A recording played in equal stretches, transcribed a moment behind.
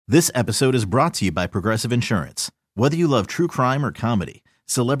This episode is brought to you by Progressive Insurance. Whether you love true crime or comedy,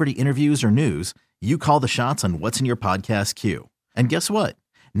 celebrity interviews or news, you call the shots on what's in your podcast queue. And guess what?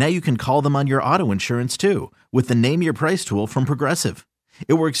 Now you can call them on your auto insurance too with the Name Your Price tool from Progressive.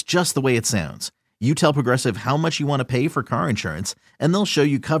 It works just the way it sounds. You tell Progressive how much you want to pay for car insurance, and they'll show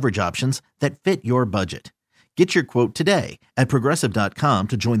you coverage options that fit your budget. Get your quote today at Progressive.com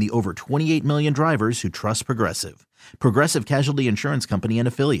to join the over 28 million drivers who trust Progressive. Progressive Casualty Insurance Company and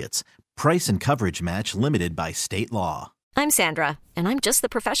Affiliates. Price and coverage match limited by state law. I'm Sandra, and I'm just the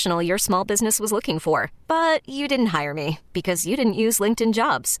professional your small business was looking for. But you didn't hire me because you didn't use LinkedIn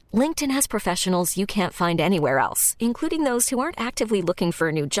Jobs. LinkedIn has professionals you can't find anywhere else, including those who aren't actively looking for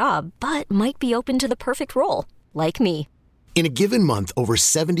a new job, but might be open to the perfect role, like me. In a given month, over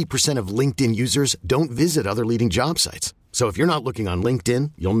 70% of LinkedIn users don't visit other leading job sites. So if you're not looking on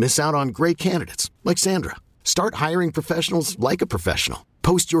LinkedIn, you'll miss out on great candidates like Sandra. Start hiring professionals like a professional.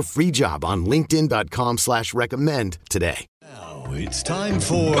 Post your free job on linkedin.com/recommend today. Now it's time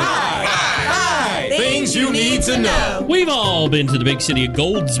for Things you need to know. We've all been to the big city of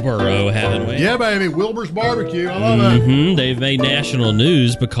Goldsboro, haven't we? Yeah, baby. Wilbur's Barbecue. I love it. They've made national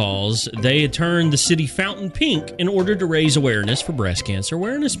news because they had turned the city fountain pink in order to raise awareness for Breast Cancer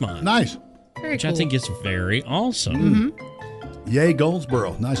Awareness Month. Nice. Which I think is very awesome. Yay,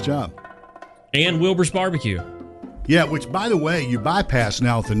 Goldsboro. Nice job. And Wilbur's Barbecue. Yeah, which, by the way, you bypass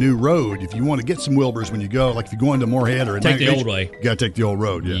now with the new road. If you want to get some Wilbur's when you go, like if you're going to Moorhead or Take the old way. You got to take the old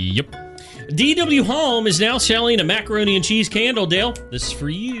road, yeah. Yep. DW Home is now selling a macaroni and cheese candle, Dale. This is for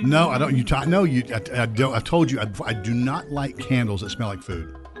you. No, I don't. I don't. I told you, I do not like candles that smell like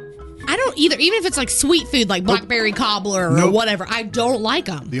food. I don't either. Even if it's like sweet food, like blackberry cobbler or whatever, I don't like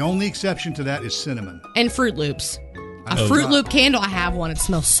them. The only exception to that is cinnamon. And Fruit Loops. A Fruit Loop candle, I have one. It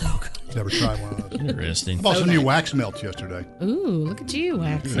smells so good. Never tried one of those. Interesting. I bought some new wax melts yesterday. Ooh, look at you,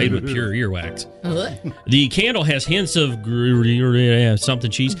 wax. Made with pure earwax. The candle has hints of Gruyere,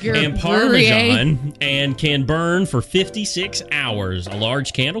 something cheese and Parmesan and can burn for 56 hours. A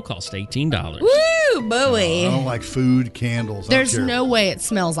large candle costs $18. Woo, boy. I don't like food candles. There's no way it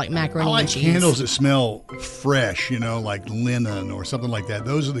smells like macaroni and cheese. Candles that smell fresh, like linen or something like that.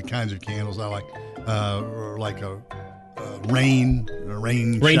 Those are the kinds of candles I like. Or like a rain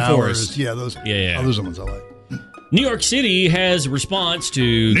showers. Yeah, those. Yeah. Those are the ones I like. New York City has a response to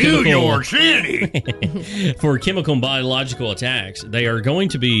York City for chemical and biological attacks. They are going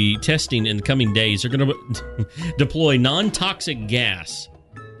to be testing in the coming days. They're going to deploy non-toxic gas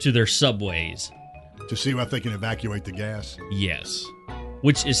to their subways to see if they can evacuate the gas. Yes,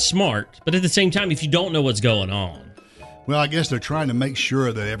 which is smart, but at the same time, if you don't know what's going on. Well, I guess they're trying to make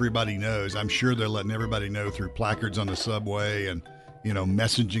sure that everybody knows. I'm sure they're letting everybody know through placards on the subway and,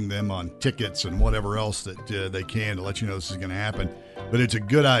 messaging them on tickets and whatever else that they can to let you know this is going to happen. But it's a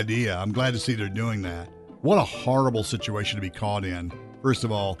good idea. I'm glad to see they're doing that. What a horrible situation to be caught in. First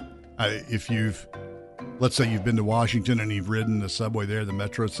of all, let's say you've been to Washington and you've ridden the subway there, the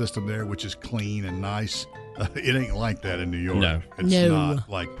metro system there, which is clean and nice. It ain't like that in New York. No. It's not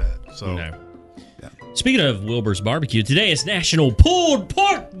like that. So. No. Yeah. Speaking of Wilbur's Barbecue, today is National Pulled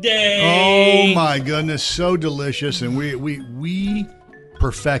Pork Day. Oh my goodness, so delicious, and we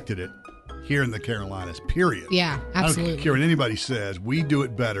perfected it here in the Carolinas. Period. Yeah, absolutely. I don't care what anybody says. We do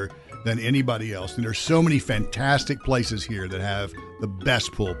it better than anybody else, and there's so many fantastic places here that have the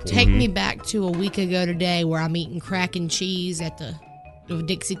best pulled pork. Take me back to a week ago today where I'm eating crack and cheese at the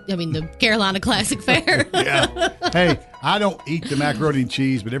Carolina Classic Fair. Yeah. Hey, I don't eat the macaroni and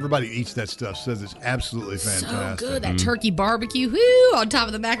cheese, but everybody eats that stuff, says it's absolutely fantastic. So good. That turkey barbecue, whoo, on top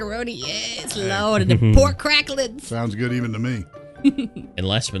of the macaroni. Yes, Lord. And the pork cracklings. Sounds good even to me. And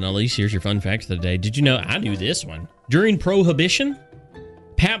last but not least, here's your fun fact of the day. Did you know, I knew this one. During Prohibition,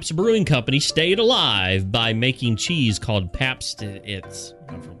 Pabst Brewing Company stayed alive by making cheese called Pabst It.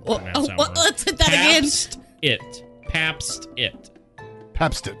 Let's hit that again. Pabst It.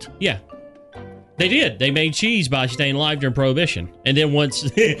 Pabst It. Yeah. They did. They made cheese by staying alive during Prohibition. And then once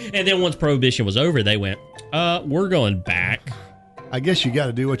Prohibition was over, they went, we're going back. I guess you got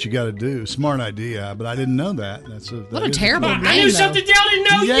to do what you got to do. Smart idea, but I didn't know that. What a terrible name, I knew something y'all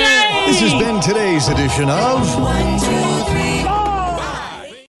didn't know. Yay! This has been today's edition of 1, 2, 3,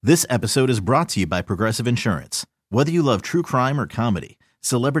 4. This episode is brought to you by Progressive Insurance. Whether you love true crime or comedy,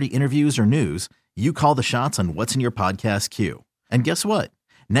 celebrity interviews or news, you call the shots on what's in your podcast queue. And guess what?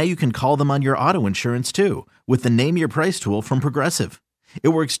 Now you can call them on your auto insurance too with the Name Your Price tool from Progressive. It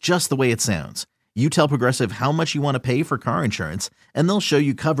works just the way it sounds. You tell Progressive how much you want to pay for car insurance, and they'll show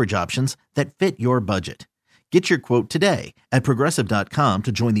you coverage options that fit your budget. Get your quote today at Progressive.com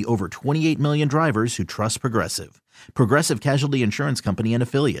to join the over 28 million drivers who trust Progressive. Progressive Casualty Insurance Company and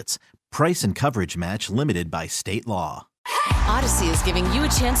Affiliates. Price and coverage match limited by state law. Odyssey is giving you a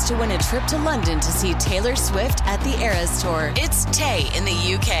chance to win a trip to London to see Taylor Swift at the Eras Tour. It's Tay in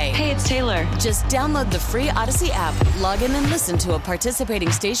the UK. Hey, it's Taylor. Just download the free Odyssey app, log in and listen to a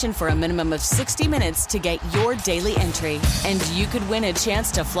participating station for a minimum of 60 minutes to get your daily entry. And you could win a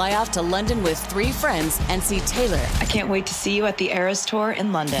chance to fly off to London with 3 friends and see Taylor. I can't wait to see you at the Eras Tour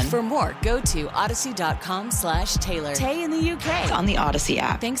in London. For more, go to odyssey.com/Taylor. Tay in the UK. It's on the Odyssey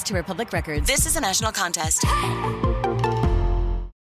app. Thanks to Republic Records. This is a national contest.